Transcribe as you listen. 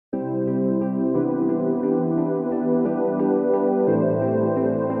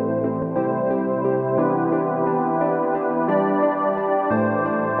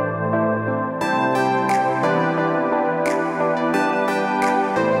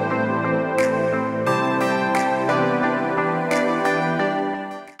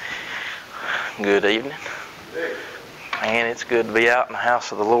Good evening. Man, it's good to be out in the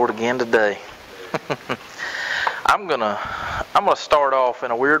house of the Lord again today. I'm gonna start off in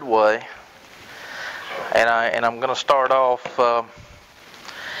a weird way, and I'm gonna start off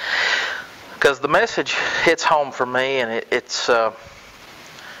because the message hits home for me, and it's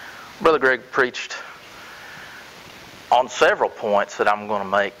Brother Greg preached on several points that I'm going to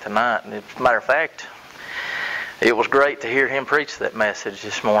make tonight, and as a matter of fact, it was great to hear him preach that message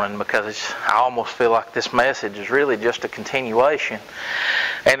this morning, because I almost feel like this message is really just a continuation,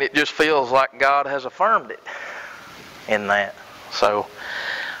 and it just feels like God has affirmed it in that. So,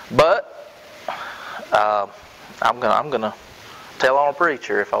 but I'm gonna tell on a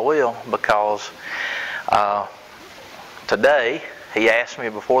preacher, if I will, because today he asked me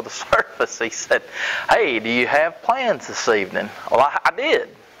before the service. He said, "Hey, do you have plans this evening?" Well, I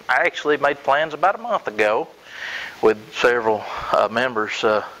did. I actually made plans about a month ago with several members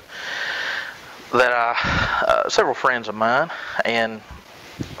several friends of mine, and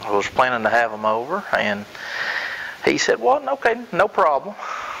I was planning to have them over, and he said, "Well, okay, no problem."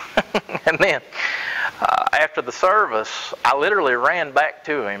 And then after the service, I literally ran back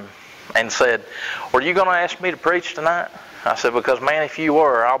to him and said, "Were you going to ask me to preach tonight?" I said, "Because, man, if you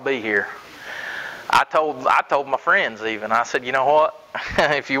were, I'll be here." I told my friends even. I said, "You know what?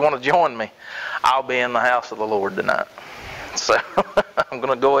 If you want to join me, I'll be in the house of the Lord tonight." So I'm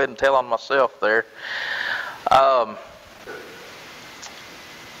going to go ahead and tell on myself there. I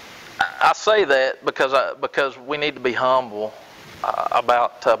say that because we need to be humble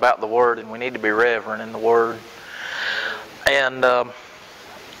about the Word, and we need to be reverent in the Word. And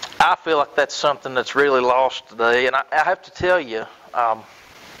I feel like that's something that's really lost today. And I have to tell you,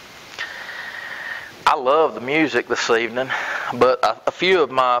 I love the music this evening, but a few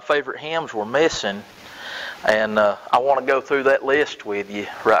of my favorite hymns were missing, and I want to go through that list with you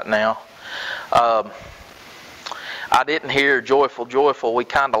right now. I didn't hear "Joyful, Joyful, We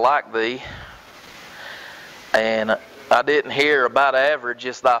Kinda Like Thee," and I didn't hear "About Average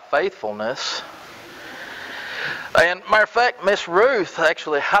Is Thy Faithfulness." And matter of fact, Miss Ruth,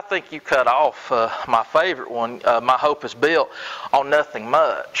 actually, I think you cut off my favorite one. "My Hope Is Built on Nothing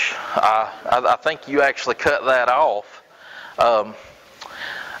Much." I think you actually cut that off.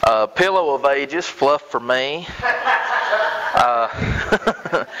 "Pillow of Ages," "Fluff for Me."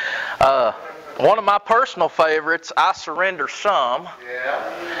 One of my personal favorites, "I Surrender Some." Yeah,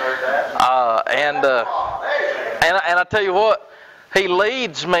 heard that. And I tell you what, He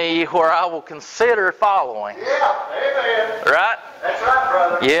leads me where I will consider following. Yeah, amen. Right? That's right,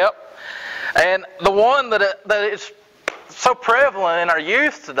 brother. Yep. And the one that is so prevalent in our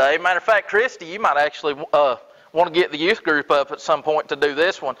youth today, matter of fact, Christy, you might actually want to get the youth group up at some point to do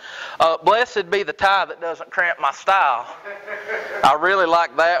this one. "Blessed be the tie that doesn't cramp my style." I really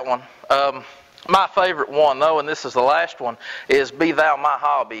like that one. My favorite one, though, and this is the last one, is "Be Thou My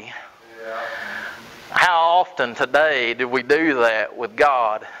Hobby." Yeah. How often today do we do that with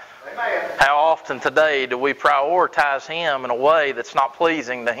God? Amen. How often today do we prioritize Him in a way that's not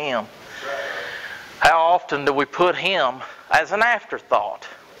pleasing to Him? How often do we put Him as an afterthought?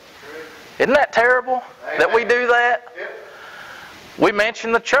 Isn't that terrible that we do that? We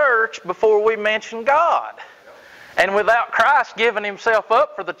mention the church before we mention God. And without Christ giving Himself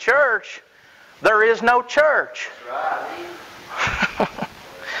up for the church, there is no church.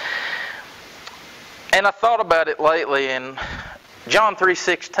 And I thought about it lately, and John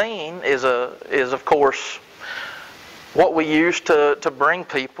 3:16 is of course what we use to bring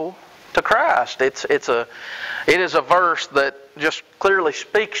people to Christ. It is a verse that just clearly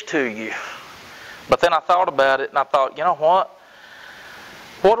speaks to you. But then I thought about it, and I thought, you know what?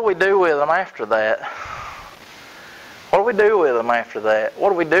 What do we do with them after that? What do we do with them after that? What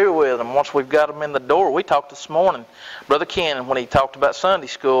do we do with them once we've got them in the door? We talked this morning, Brother Ken, when he talked about Sunday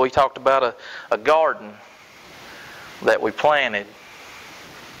school, he talked about a garden that we planted.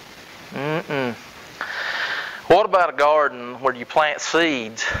 What about a garden where you plant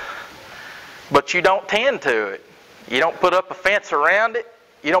seeds, but you don't tend to it? You don't put up a fence around it.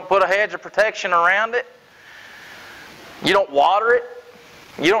 You don't put a hedge of protection around it. You don't water it.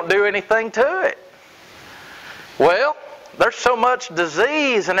 You don't do anything to it. Well, there's so much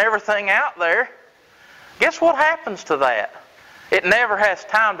disease and everything out there. Guess what happens to that? It never has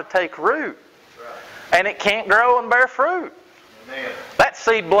time to take root. And it can't grow and bear fruit. Amen. That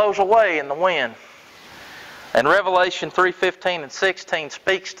seed blows away in the wind. And Revelation 3:15 and 16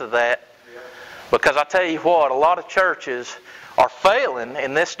 speaks to that. Because I tell you what, a lot of churches are failing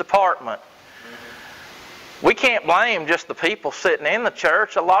in this department. We can't blame just the people sitting in the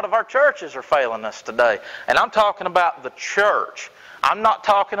church. A lot of our churches are failing us today. And I'm talking about the church. I'm not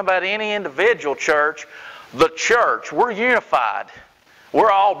talking about any individual church. The church. We're unified.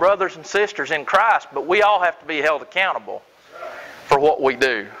 We're all brothers and sisters in Christ, but we all have to be held accountable for what we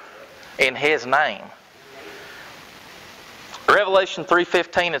do in His name. Revelation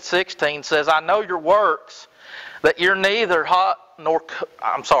 3:15 and 16 says, I know your works, that you're neither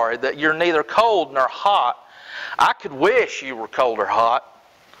cold nor hot. I could wish you were cold or hot.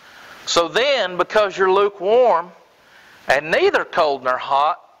 So then, because you're lukewarm and neither cold nor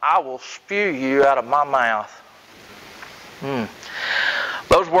hot, I will spew you out of my mouth.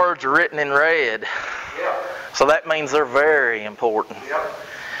 Those words are written in red. So that means they're very important.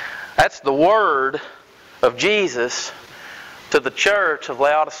 That's the word of Jesus to the church of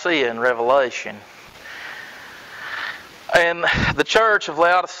Laodicea in Revelation. And the church of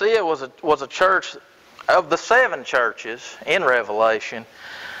Laodicea was a church of the 7 churches in Revelation.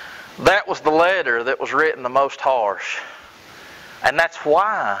 That was the letter that was written the most harsh. And that's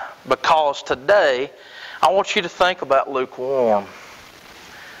why. Because today, I want you to think about lukewarm.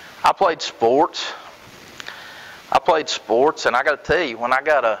 I played sports, and I got to tell you, when I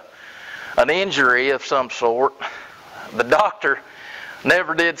got an injury of some sort, the doctor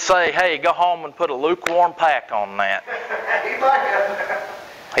never did say, hey, go home and put a lukewarm pack on that.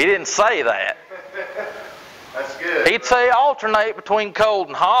 He didn't say that. That's good. He'd say alternate between cold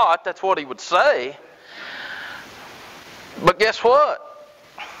and hot. That's what he would say. But guess what?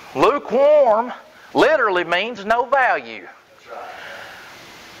 Lukewarm literally means no value. That's right.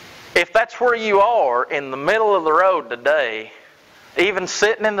 If that's where you are in the middle of the road today, even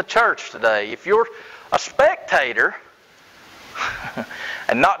sitting in the church today, if you're a spectator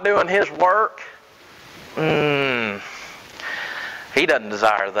and not doing His work, He doesn't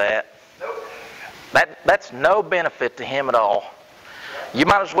desire that. Nope. That's no benefit to Him at all. You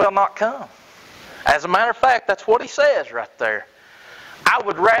might as well not come. As a matter of fact, that's what He says right there. I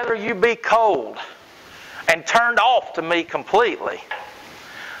would rather you be cold and turned off to me completely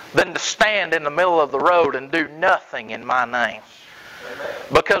than to stand in the middle of the road and do nothing in my name.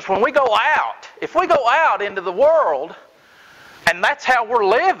 Because when we go out, if we go out into the world and that's how we're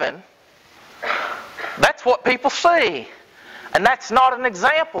living, that's what people see. And that's not an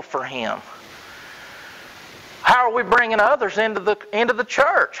example for Him. How are we bringing others into the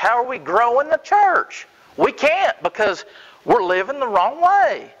church? How are we growing the church? We can't, because we're living the wrong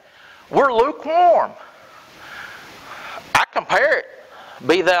way. We're lukewarm. I compare it,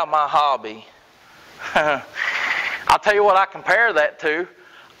 be thou my hobby. I'll tell you what I compare that to.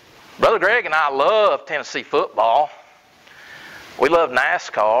 Brother Greg and I love Tennessee football. We love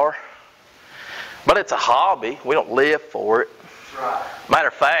NASCAR. But it's a hobby. We don't live for it. Right. Matter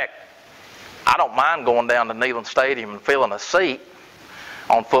of fact, I don't mind going down to Neyland Stadium and filling a seat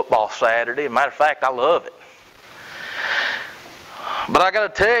on football Saturday. Matter of fact, I love it. But I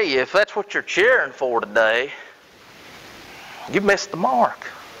got to tell you, if that's what you're cheering for today, you missed the mark.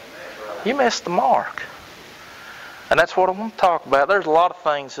 You missed the mark. And that's what I want to talk about. There's a lot of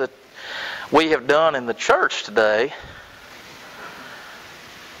things that we have done in the church today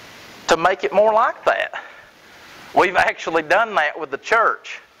to make it more like that. We've actually done that with the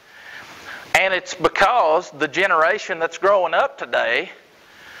church. And it's because the generation that's growing up today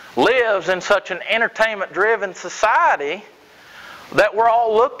lives in such an entertainment-driven society that we're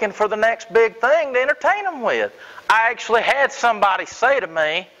all looking for the next big thing to entertain them with. I actually had somebody say to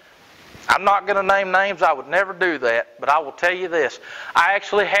me, I'm not going to name names, I would never do that, but I will tell you this. I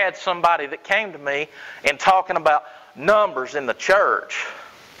actually had somebody that came to me in talking about numbers in the church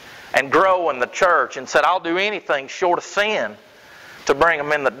and growing the church and said, I'll do anything short of sin to bring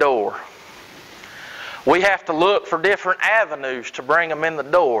them in the door. We have to look for different avenues to bring them in the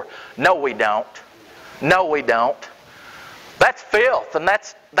door. No, we don't. No, we don't. That's filth, and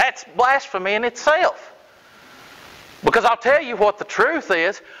that's blasphemy in itself. Because I'll tell you what the truth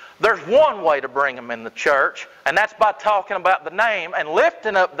is. There's one way to bring them in the church, and that's by talking about the name and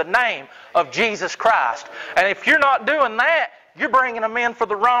lifting up the name of Jesus Christ. And if you're not doing that, you're bringing them in for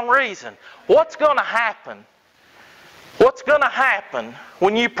the wrong reason. What's going to happen? What's going to happen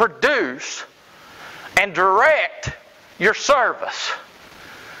when you produce and direct your service?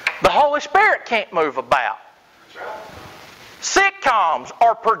 The Holy Spirit can't move about. Sitcoms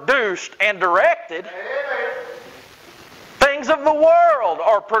are produced and directed. Things of the world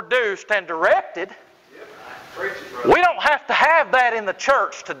are produced and directed. We don't have to have that in the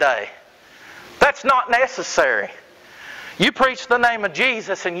church today. That's not necessary. You preach the name of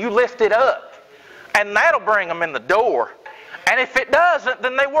Jesus and you lift it up, and that'll bring them in the door. And if it doesn't,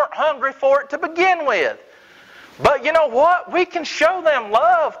 then they weren't hungry for it to begin with. But you know what? We can show them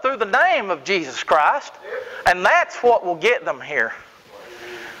love through the name of Jesus Christ. And that's what will get them here.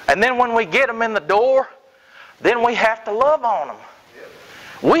 And then when we get them in the door, then we have to love on them.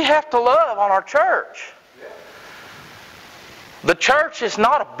 We have to love on our church. The church is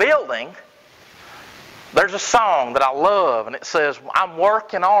not a building. There's a song that I love, and it says, I'm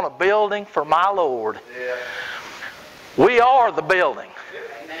working on a building for my Lord. We are the building.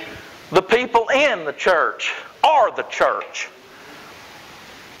 The people in the church are the church.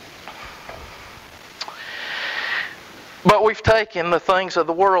 But we've taken the things of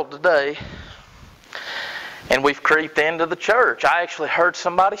the world today and we've creeped into the church. I actually heard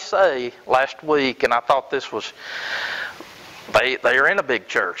somebody say last week, and I thought this was, they are in a big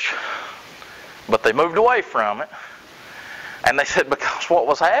church, but they moved away from it. And they said because what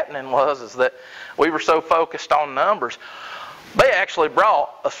was happening is that we were so focused on numbers, they actually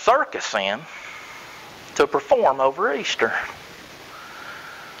brought a circus in to perform over Easter.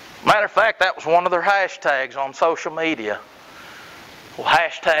 Matter of fact, that was one of their hashtags on social media. Well,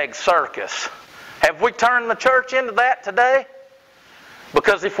 hashtag circus. Have we turned the church into that today?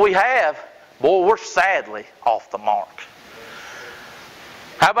 Because if we have, boy, we're sadly off the mark.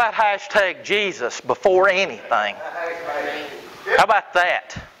 How about hashtag Jesus before anything? How about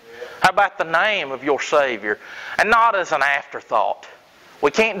that? How about the name of your Savior? And not as an afterthought.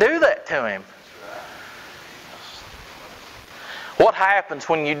 We can't do that to Him. What happens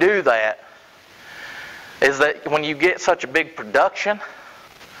when you do that is that when you get such a big production,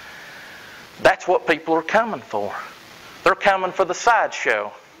 that's what people are coming for. They're coming for the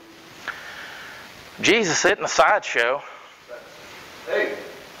sideshow. Jesus isn't a sideshow.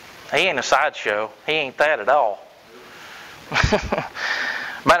 He ain't a sideshow. He ain't that at all.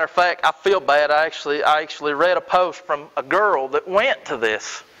 Matter of fact, I feel bad. I actually read a post from a girl that went to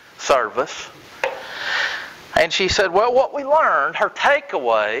this service. And she said, well, what we learned, her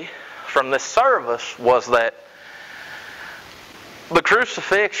takeaway from this service was that the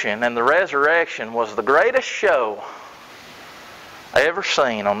crucifixion and the resurrection was the greatest show ever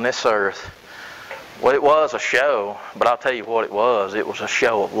seen on this earth. Well, it was a show, but I'll tell you what it was. It was a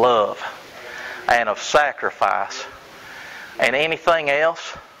show of love and of sacrifice. And anything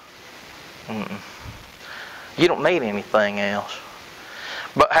else, you don't need anything else.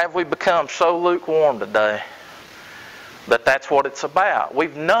 But have we become so lukewarm today that that's what it's about?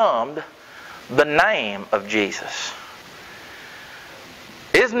 We've numbed the name of Jesus.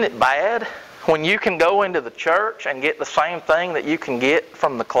 Isn't it bad when you can go into the church and get the same thing that you can get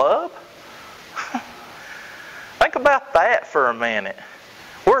from the club? Think about that for a minute.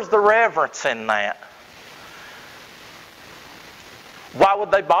 Where's the reverence in that? Why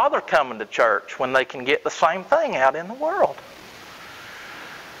would they bother coming to church when they can get the same thing out in the world?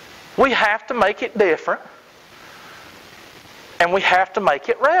 We have to make it different. And we have to make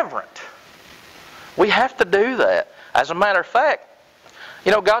it reverent. We have to do that. As a matter of fact,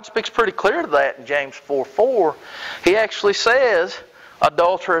 God speaks pretty clear to that in James 4:4. He actually says,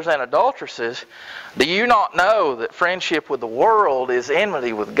 adulterers and adulteresses, do you not know that friendship with the world is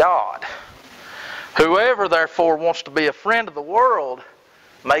enmity with God? Whoever therefore wants to be a friend of the world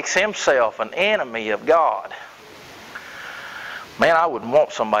makes himself an enemy of God. Man, I wouldn't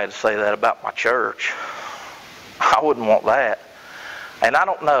want somebody to say that about my church. I wouldn't want that. And I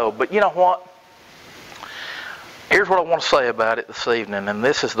don't know, but you know what? Here's what I want to say about it this evening, and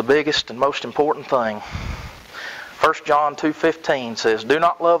this is the biggest and most important thing. 1 John 2:15 says, do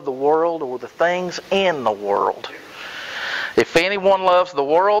not love the world or the things in the world. If anyone loves the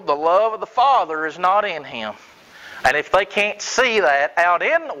world, the love of the Father is not in him. And if they can't see that out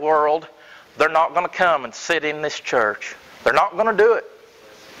in the world, they're not going to come and sit in this church. They're not going to do it.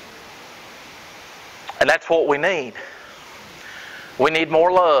 And that's what we need. We need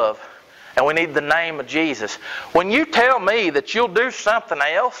more love. And we need the name of Jesus. When you tell me that you'll do something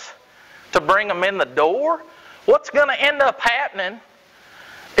else to bring them in the door, what's going to end up happening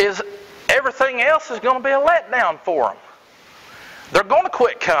is everything else is going to be a letdown for them. They're going to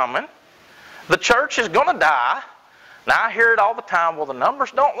quit coming. The church is going to die. Now I hear it all the time, well, the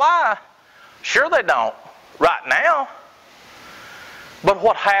numbers don't lie. Sure they don't. Right now. But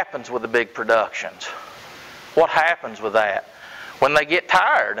what happens with the big productions? What happens with that? When they get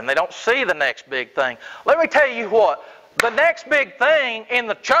tired and they don't see the next big thing. Let me tell you what. The next big thing in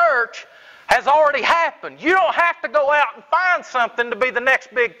the church has already happened. You don't have to go out and find something to be the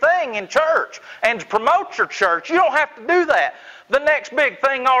next big thing in church and to promote your church. You don't have to do that. The next big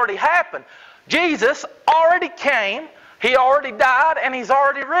thing already happened. Jesus already came. He already died and He's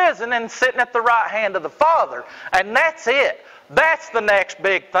already risen and sitting at the right hand of the Father. And that's it. That's the next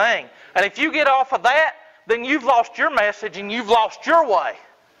big thing. And if you get off of that, then you've lost your message and you've lost your way.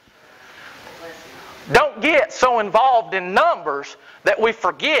 Don't get so involved in numbers that we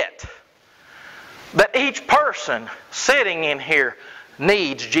forget that each person sitting in here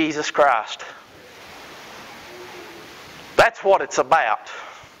needs Jesus Christ. That's what it's about.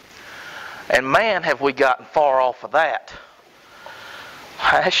 And man, have we gotten far off of that.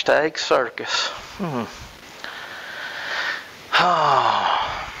 Hashtag circus.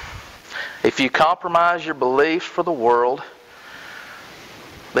 If you compromise your beliefs for the world,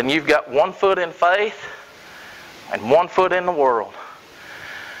 then you've got 1 foot in faith and 1 foot in the world.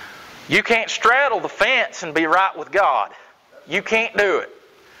 You can't straddle the fence and be right with God. You can't do it.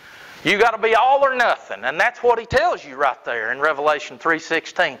 You got to be all or nothing. And that's what He tells you right there in Revelation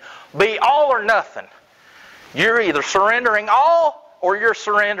 3:16. Be all or nothing. You're either surrendering all or you're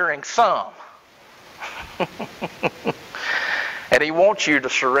surrendering some. And He wants you to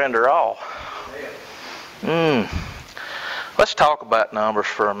surrender all. Let's talk about numbers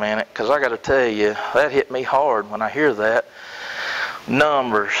for a minute, because I got to tell you, that hit me hard when I hear that.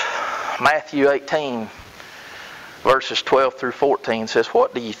 Numbers. Matthew 18, verses 12 through 14 says,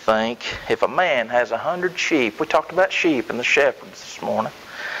 what do you think if a man has 100 sheep? We talked about sheep and the shepherds this morning.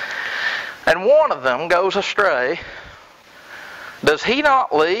 And one of them goes astray. Does he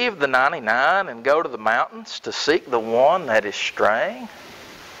not leave the 99 and go to the mountains to seek the one that is straying?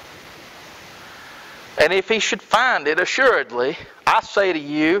 And if he should find it, assuredly, I say to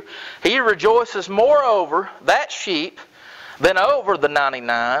you, he rejoices more over that sheep than over the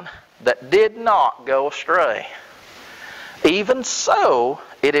 99 that did not go astray. Even so,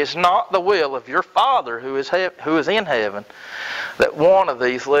 it is not the will of your Father who is in heaven that one of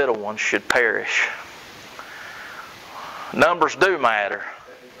these little ones should perish. Numbers do matter.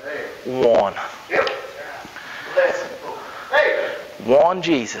 1. One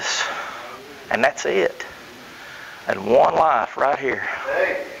Jesus. And that's it. And one life right here.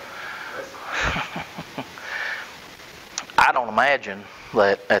 I don't imagine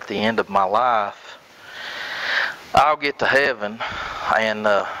that at the end of my life I'll get to heaven and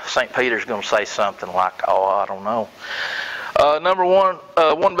St. Peter's going to say something like, oh, I don't know. Number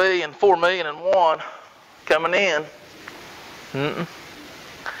 1 billion, 4 million and 1 coming in. The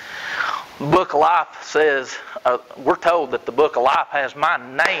Book of Life says, we're told that the Book of Life has my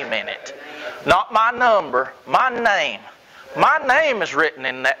name in it. Not my number, my name. My name is written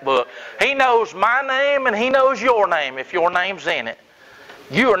in that book. He knows my name and He knows your name if your name's in it.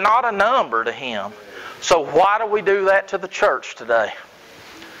 You are not a number to Him. So why do we do that to the church today?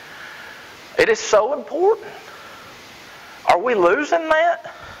 It is so important. Are we losing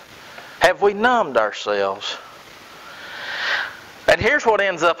that? Have we numbed ourselves? And here's what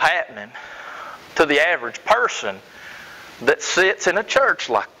ends up happening to the average person that sits in a church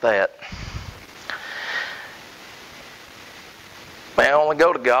like that. They only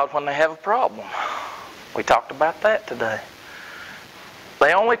go to God when they have a problem. We talked about that today.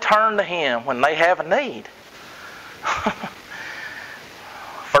 They only turn to Him when they have a need.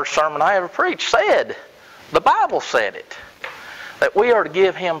 First sermon I ever preached said, the Bible said it, that we are to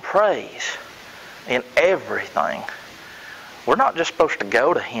give Him praise in everything. We're not just supposed to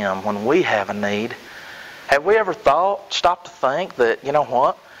go to Him when we have a need. Have we ever stopped to think that, you know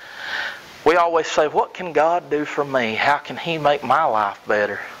what? We always say, what can God do for me? How can He make my life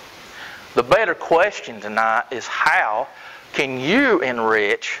better? The better question tonight is, how can you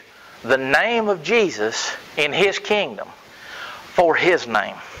enrich the name of Jesus in His kingdom for His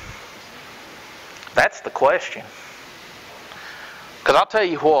name? That's the question. Because I'll tell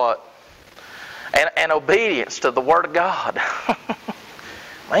you what, and obedience to the Word of God.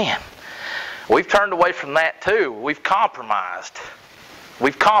 Man, we've turned away from that too. We've compromised.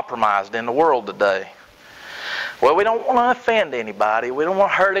 We've compromised in the world today. Well, we don't want to offend anybody. We don't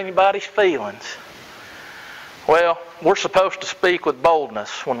want to hurt anybody's feelings. Well, we're supposed to speak with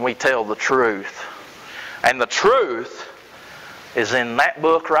boldness when we tell the truth. And the truth is in that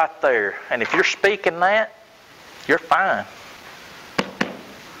book right there. And if you're speaking that, you're fine.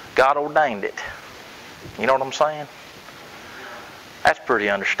 God ordained it. You know what I'm saying? That's pretty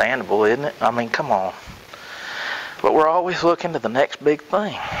understandable, isn't it? I mean, come on. But we're always looking to the next big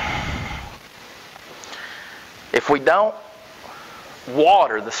thing. If we don't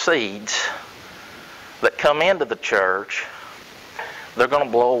water the seeds that come into the church, they're going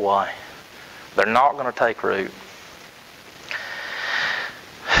to blow away. They're not going to take root.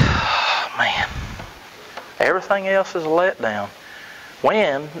 Man, everything else is a letdown.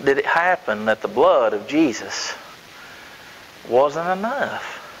 When did it happen that the blood of Jesus wasn't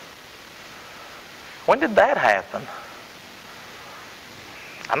enough? When did that happen?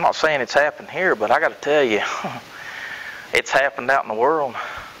 I'm not saying it's happened here, but I got to tell you, it's happened out in the world,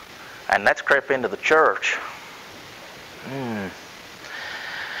 and that's crept into the church.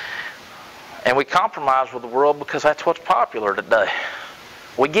 And we compromise with the world because that's what's popular today.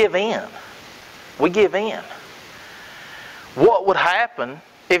 We give in. We give in. What would happen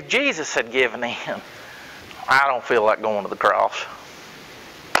if Jesus had given in? I don't feel like going to the cross.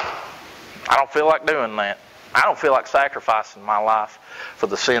 I don't feel like doing that. I don't feel like sacrificing my life for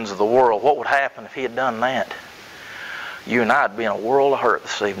the sins of the world. What would happen if he had done that? You and I would be in a world of hurt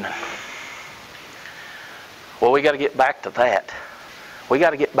this evening. Well, we got to get back to that. We got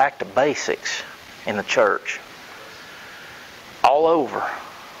to get back to basics in the church. All over.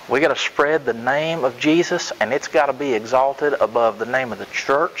 We got to spread the name of Jesus, and it's got to be exalted above the name of the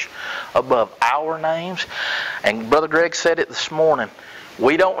church, above our names. And Brother Greg said it this morning.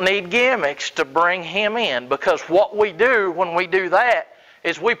 We don't need gimmicks to bring him in, because what we do when we do that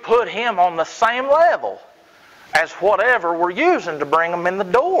is we put him on the same level as whatever we're using to bring him in the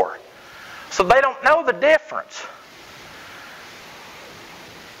door. So they don't know the difference.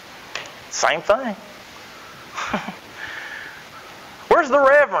 Same thing. Where's the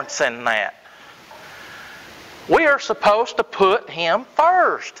reverence in that? We are supposed to put him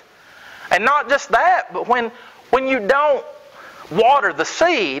first. And not just that, but when you don't water the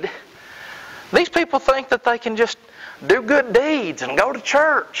seed, these people think that they can just do good deeds and go to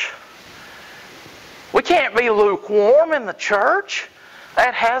church. We can't be lukewarm in the church.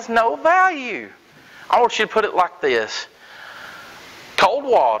 That has no value. I want you to put it like this. Cold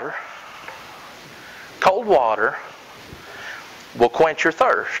water will quench your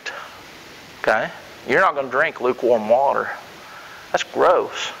thirst. Okay? You're not going to drink lukewarm water. That's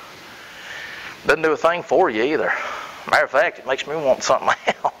gross. Doesn't do a thing for you either. Matter of fact, it makes me want something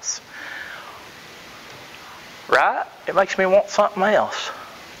else. Right? It makes me want something else.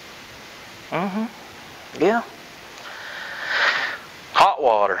 Yeah. Hot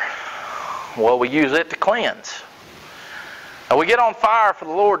water. Well, we use it to cleanse. And we get on fire for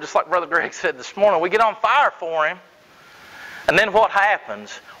the Lord, just like Brother Greg said this morning. We get on fire for Him. And then what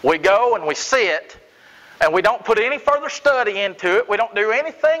happens? We go and we sit, and we don't put any further study into it. We don't do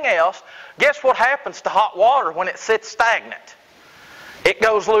anything else. Guess what happens to hot water when it sits stagnant? It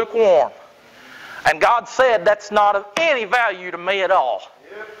goes lukewarm. And God said that's not of any value to me at all.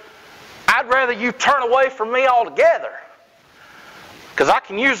 I'd rather you turn away from me altogether, because I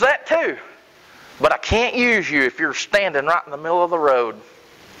can use that too. But I can't use you if you're standing right in the middle of the road.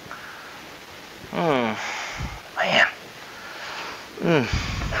 Man.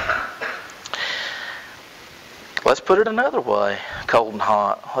 Let's put it another way, cold and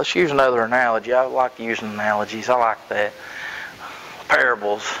hot. Let's use another analogy. I like using analogies. I like that.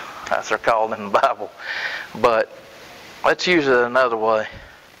 Parables, as they're called in the Bible. But let's use it another way.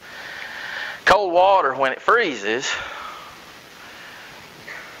 Cold water, when it freezes,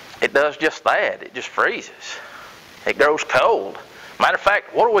 it does just that. It just freezes. It grows cold. Matter of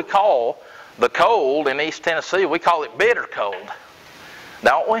fact, what do we call the cold in East Tennessee? We call it bitter cold.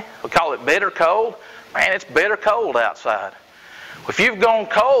 Don't we? We call it bitter cold. Man, it's bitter cold outside. If you've gone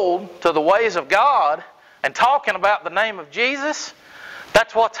cold to the ways of God and talking about the name of Jesus,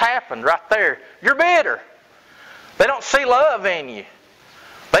 that's what's happened right there. You're bitter. They don't see love in you.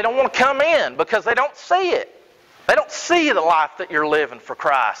 They don't want to come in because they don't see it. They don't see the life that you're living for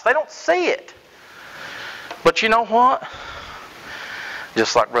Christ. They don't see it. But you know what?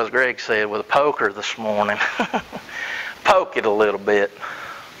 Just like Brother Greg said with a poker this morning, poke it a little bit.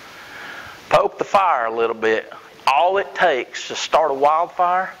 Poke the fire a little bit. All it takes to start a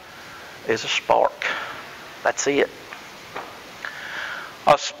wildfire is a spark. That's it.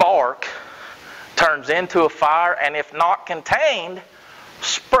 A spark turns into a fire, and if not contained,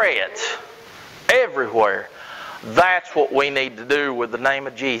 spreads everywhere. That's what we need to do with the name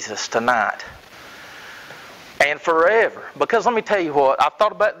of Jesus tonight. And forever. Because let me tell you what, I've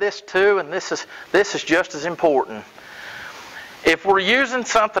thought about this too, and this is just as important. If we're using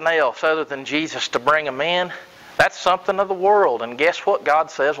something else other than Jesus to bring them in, that's something of the world. And guess what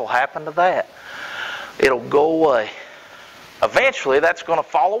God says will happen to that? It'll go away. Eventually that's going to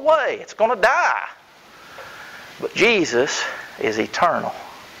fall away. It's going to die. But Jesus is eternal.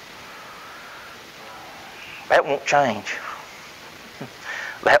 That won't change.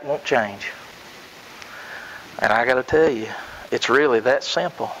 That won't change. And I got to tell you, it's really that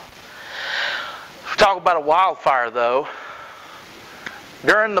simple. If we talk about a wildfire though,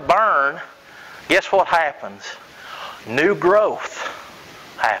 during the burn, guess what happens? New growth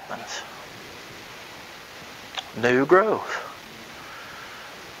happens. New growth.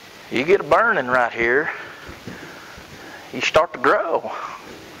 You get a burning right here, you start to grow.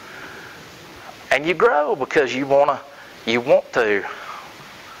 And you grow because you want to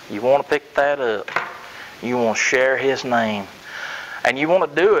pick that up. You want to share His name. And you want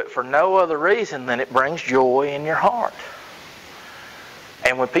to do it for no other reason than it brings joy in your heart.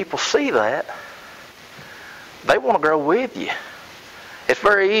 And when people see that, they want to grow with you. It's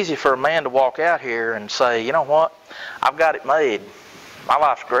very easy for a man to walk out here and say, you know what, I've got it made. My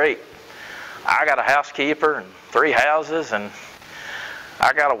life's great. I got a housekeeper and 3 houses, and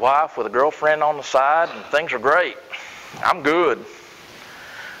I got a wife with a girlfriend on the side, and things are great. I'm good.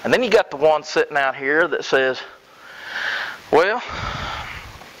 And then you got the one sitting out here that says, well,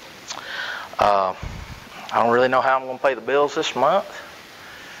 I don't really know how I'm going to pay the bills this month.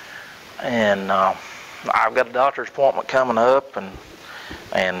 And I've got a doctor's appointment coming up, and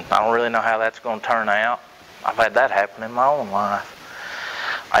I don't really know how that's going to turn out. I've had that happen in my own life.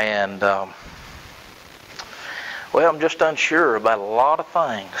 And, well, I'm just unsure about a lot of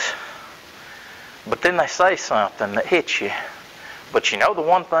things. But then they say something that hits you. But you know the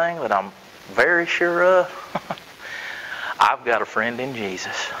one thing that I'm very sure of? I've got a friend in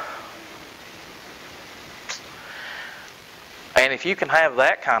Jesus. And if you can have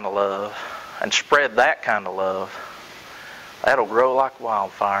that kind of love and spread that kind of love, that'll grow like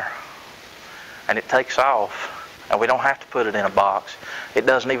wildfire. And it takes off. And we don't have to put it in a box. It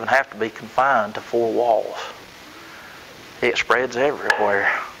doesn't even have to be confined to 4 walls. It spreads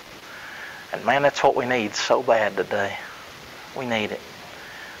everywhere. And man, that's what we need so bad today. We need it.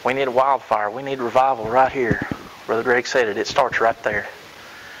 We need a wildfire. We need revival right here. Brother Greg said it. It starts right there.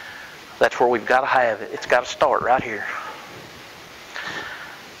 That's where we've got to have it. It's got to start right here.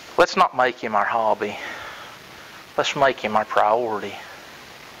 Let's not make Him our hobby. Let's make Him our priority.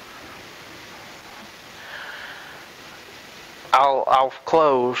 I'll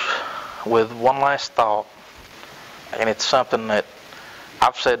close with one last thought. And it's something that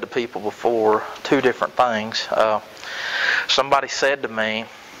I've said to people before, 2 different things. Somebody said to me,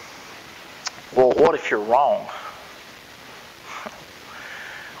 well, what if you're wrong?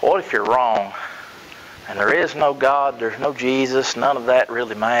 What if you're wrong? And there is no God, there's no Jesus, none of that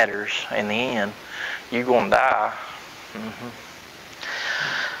really matters in the end. You're going to die.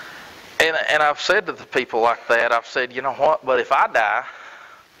 And I've said to the people like that, I've said, you know what, but if I die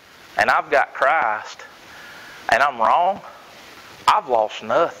and I've got Christ and I'm wrong, I've lost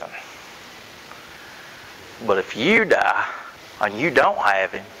nothing. But if you die and you don't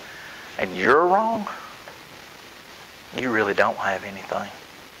have Him and you're wrong, you really don't have anything.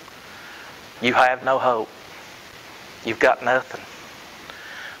 You have no hope. You've got nothing.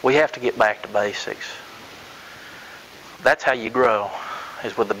 We have to get back to basics. That's how you grow,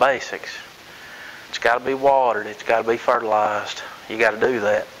 is with the basics. It's got to be watered. It's got to be fertilized. You got to do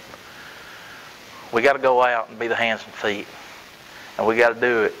that. We got to go out and be the hands and feet. And we got to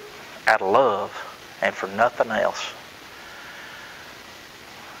do it out of love and for nothing else.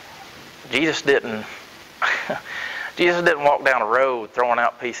 Jesus didn't walk down a road throwing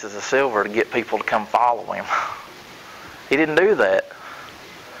out pieces of silver to get people to come follow Him. He didn't do that.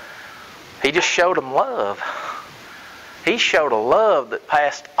 He just showed them love. He showed a love that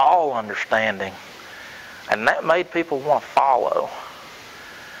passed all understanding. And that made people want to follow.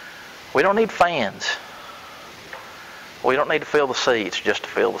 We don't need fans. We don't need to fill the seats just to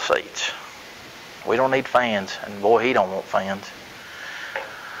fill the seats. We don't need fans. And boy, He don't want fans.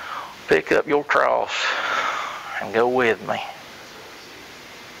 Pick up your cross and go with me.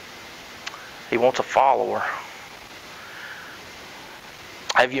 He wants a follower.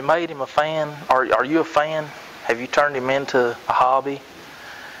 Have you made Him a fan? Are you a fan? Have you turned Him into a hobby?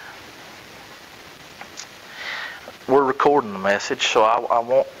 We're recording the message, so I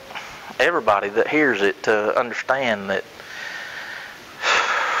want everybody that hears it to understand that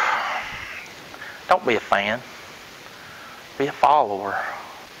don't be a fan. Be a follower.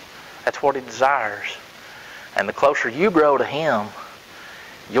 That's what He desires. And the closer you grow to Him,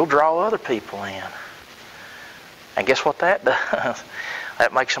 you'll draw other people in. And guess what that does?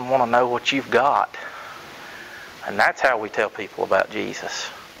 That makes them want to know what you've got. And that's how we tell people about Jesus.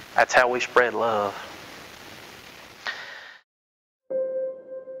 That's how we spread love.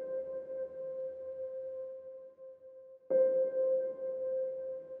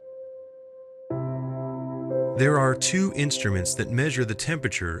 There are 2 instruments that measure the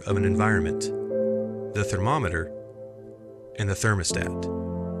temperature of an environment: the thermometer and the thermostat.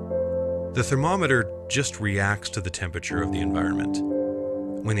 The thermometer just reacts to the temperature of the environment.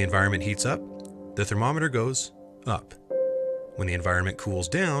 When the environment heats up, the thermometer goes up. When the environment cools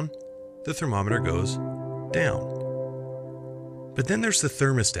down, the thermometer goes down. But then there's the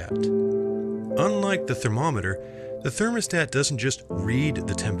thermostat. Unlike the thermometer doesn't just read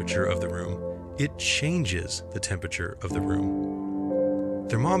the temperature of the room, it changes the temperature of the room.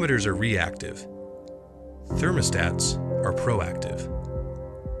 Thermometers are reactive. Thermostats are proactive.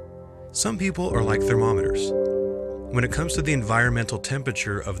 Some people are like thermometers. When it comes to the environmental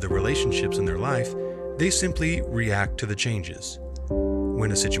temperature of the relationships in their life, they simply react to the changes.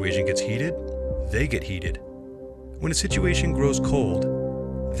 When a situation gets heated, they get heated. When a situation grows cold,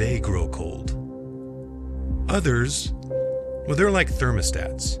 they grow cold. Others, well, they're like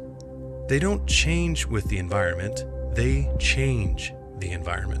thermostats. They don't change with the environment, they change the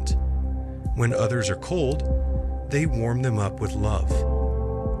environment. When others are cold, they warm them up with love.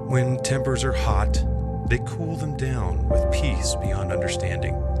 When tempers are hot, they cool them down with peace beyond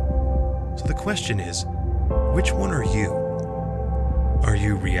understanding. So the question is, which one are you? Are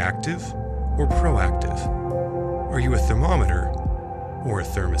you reactive or proactive? Are you a thermometer or a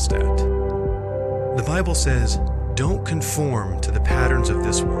thermostat? The Bible says, don't conform to the patterns of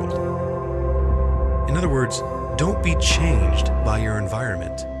this world. In other words, don't be changed by your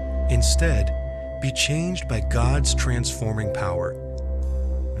environment. Instead, be changed by God's transforming power.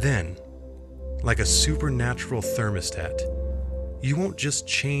 Then, like a supernatural thermostat, you won't just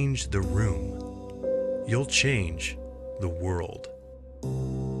change the room, you'll change the world.